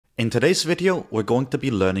In today's video, we're going to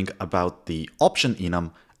be learning about the option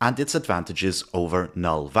enum and its advantages over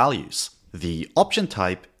null values. The option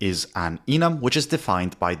type is an enum which is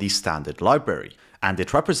defined by the standard library, and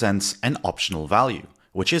it represents an optional value,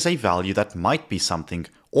 which is a value that might be something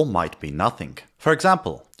or might be nothing. For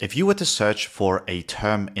example, if you were to search for a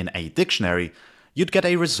term in a dictionary, you'd get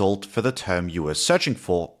a result for the term you were searching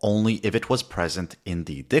for only if it was present in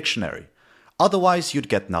the dictionary. Otherwise, you'd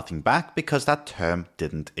get nothing back because that term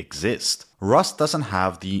didn't exist. Rust doesn't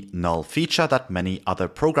have the null feature that many other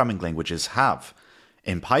programming languages have.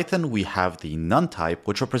 In Python, we have the none type,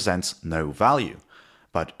 which represents no value.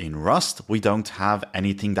 But in Rust, we don't have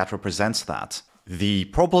anything that represents that. The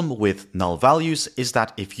problem with null values is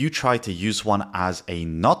that if you try to use one as a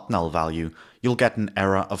not null value, you'll get an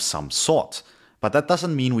error of some sort. But that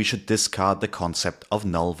doesn't mean we should discard the concept of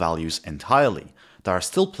null values entirely. There are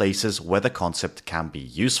still places where the concept can be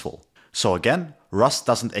useful. So again, Rust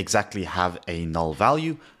doesn't exactly have a null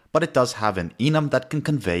value, but it does have an enum that can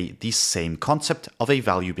convey the same concept of a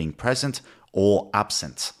value being present or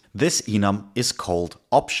absent. This enum is called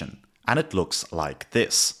option, and it looks like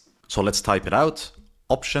this. So let's type it out,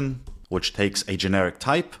 option, which takes a generic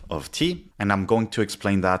type of t, and I'm going to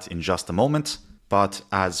explain that in just a moment, but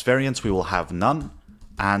as variants we will have none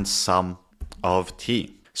and sum of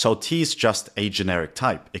t. So t is just a generic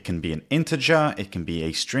type. It can be an integer, it can be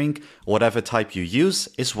a string, whatever type you use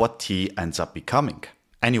is what t ends up becoming.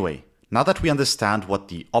 Anyway, now that we understand what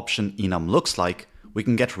the option enum looks like, we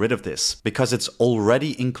can get rid of this because it's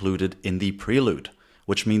already included in the prelude,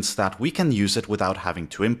 which means that we can use it without having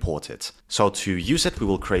to import it. So to use it, we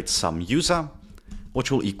will create some user, which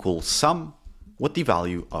will equal sum with the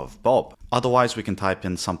value of Bob. Otherwise, we can type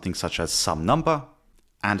in something such as some number,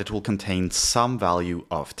 and it will contain some value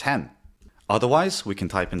of 10. Otherwise, we can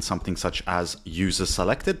type in something such as user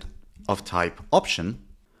selected of type option,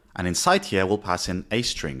 and inside here we'll pass in a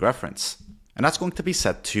string reference, and that's going to be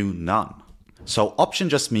set to none. So option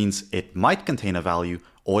just means it might contain a value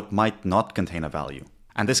or it might not contain a value.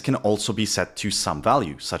 And this can also be set to some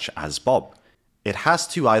value, such as Bob. It has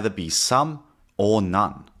to either be some or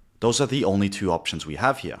none. Those are the only two options we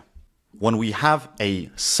have here. When we have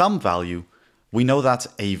a some value, we know that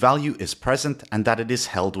a value is present and that it is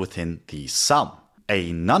held within the sum.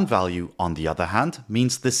 A none value, on the other hand,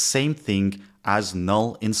 means the same thing as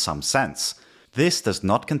null in some sense. This does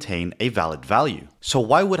not contain a valid value. So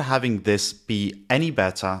why would having this be any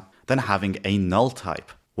better than having a null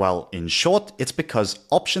type? Well, in short, it's because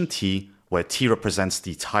option t, where t represents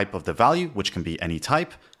the type of the value, which can be any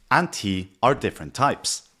type, and t are different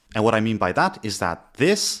types. And what I mean by that is that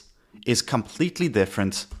this is completely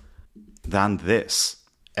different than this.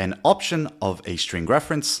 An option of a string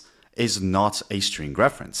reference is not a string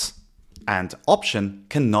reference. And option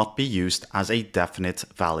cannot be used as a definite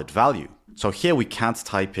valid value. So here we can't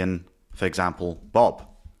type in, for example, Bob.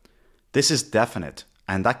 This is definite,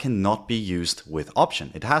 and that cannot be used with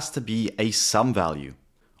option. It has to be a some value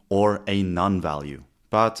or a none value.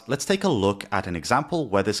 But let's take a look at an example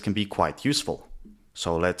where this can be quite useful.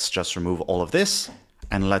 So let's just remove all of this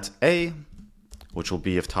and let a, which will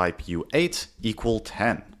be of type u8, equal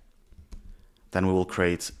 10. Then we will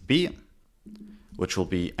create b, which will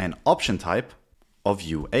be an option type of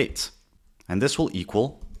u8. And this will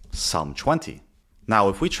equal sum 20. Now,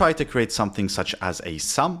 if we try to create something such as a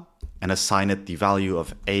sum and assign it the value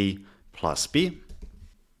of a plus b,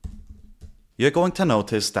 you're going to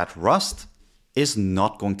notice that Rust is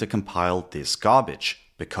not going to compile this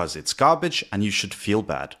garbage because it's garbage and you should feel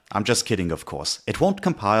bad. I'm just kidding, of course. It won't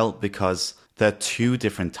compile because there are two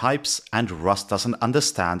different types and Rust doesn't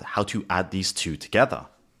understand how to add these two together.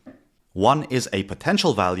 One is a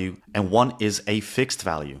potential value and one is a fixed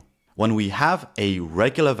value. When we have a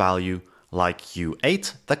regular value like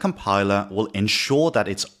u8, the compiler will ensure that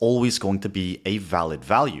it's always going to be a valid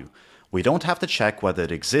value. We don't have to check whether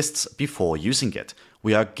it exists before using it.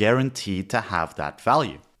 We are guaranteed to have that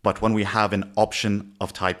value. But when we have an option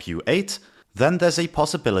of type u8, then there's a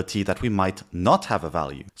possibility that we might not have a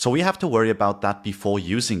value. So we have to worry about that before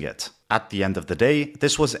using it. At the end of the day,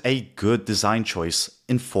 this was a good design choice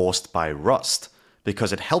enforced by Rust,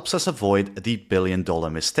 because it helps us avoid the billion-dollar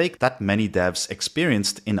mistake that many devs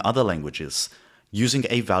experienced in other languages, using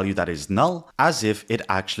a value that is null as if it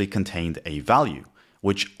actually contained a value,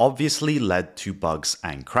 which obviously led to bugs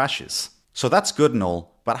and crashes. So that's good and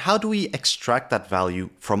all, but how do we extract that value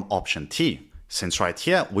from option t? Since right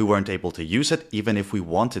here, we weren't able to use it even if we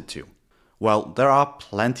wanted to. Well, there are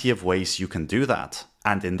plenty of ways you can do that.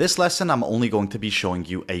 And in this lesson, I'm only going to be showing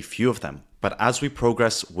you a few of them. But as we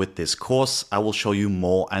progress with this course, I will show you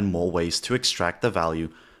more and more ways to extract the value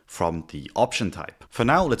from the option type. For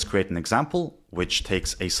now, let's create an example which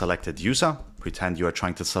takes a selected user. Pretend you are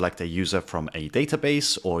trying to select a user from a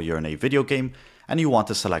database, or you're in a video game and you want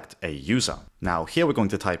to select a user. Now here we're going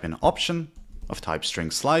to type in option of type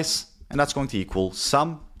string slice, and that's going to equal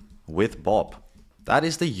sum with Bob. That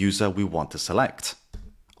is the user we want to select.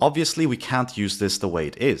 Obviously, we can't use this the way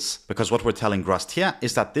it is, because what we're telling Rust here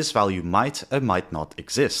is that this value might or might not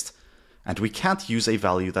exist. And we can't use a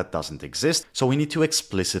value that doesn't exist, so we need to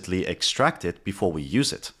explicitly extract it before we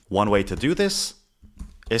use it. One way to do this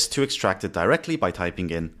is to extract it directly by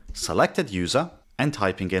typing in selected user and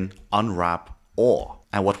typing in unwrap or.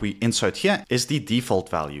 And what we insert here is the default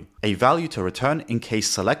value, a value to return in case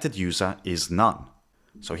selected user is none.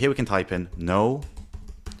 So here we can type in no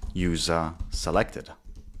user selected.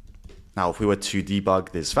 Now, if we were to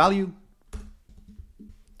debug this value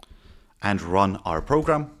and run our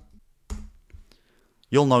program,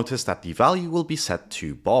 you'll notice that the value will be set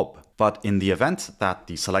to Bob. But in the event that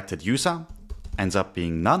the selected user ends up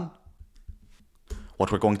being none,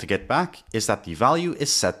 what we're going to get back is that the value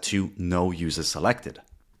is set to no user selected.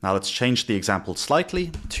 Now let's change the example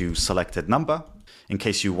slightly to selected number in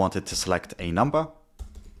case you wanted to select a number.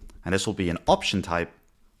 And this will be an option type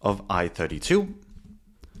of i32.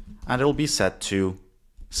 And it will be set to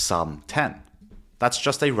sum10. That's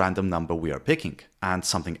just a random number we are picking. And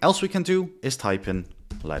something else we can do is type in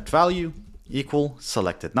let value equal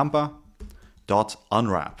selected number dot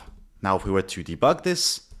unwrap. Now if we were to debug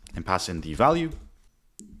this and pass in the value,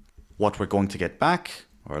 what we're going to get back,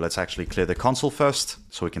 or let's actually clear the console first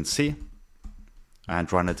so we can see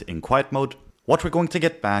and run it in quiet mode. What we're going to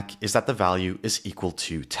get back is that the value is equal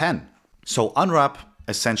to 10. So unwrap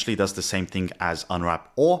essentially does the same thing as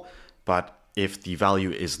unwrap or, but if the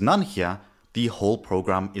value is none here, the whole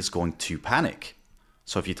program is going to panic.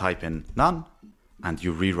 So if you type in none and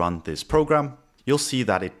you rerun this program, you'll see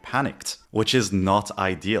that it panicked, which is not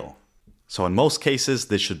ideal. So in most cases,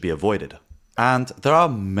 this should be avoided. And there are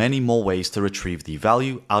many more ways to retrieve the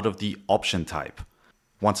value out of the option type.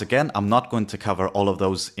 Once again, I'm not going to cover all of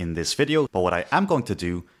those in this video, but what I am going to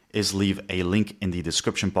do is leave a link in the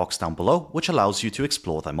description box down below, which allows you to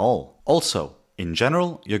explore them all. Also, in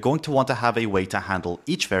general, you're going to want to have a way to handle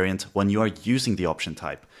each variant when you are using the option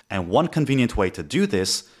type. And one convenient way to do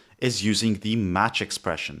this is using the match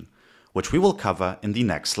expression, which we will cover in the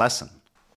next lesson.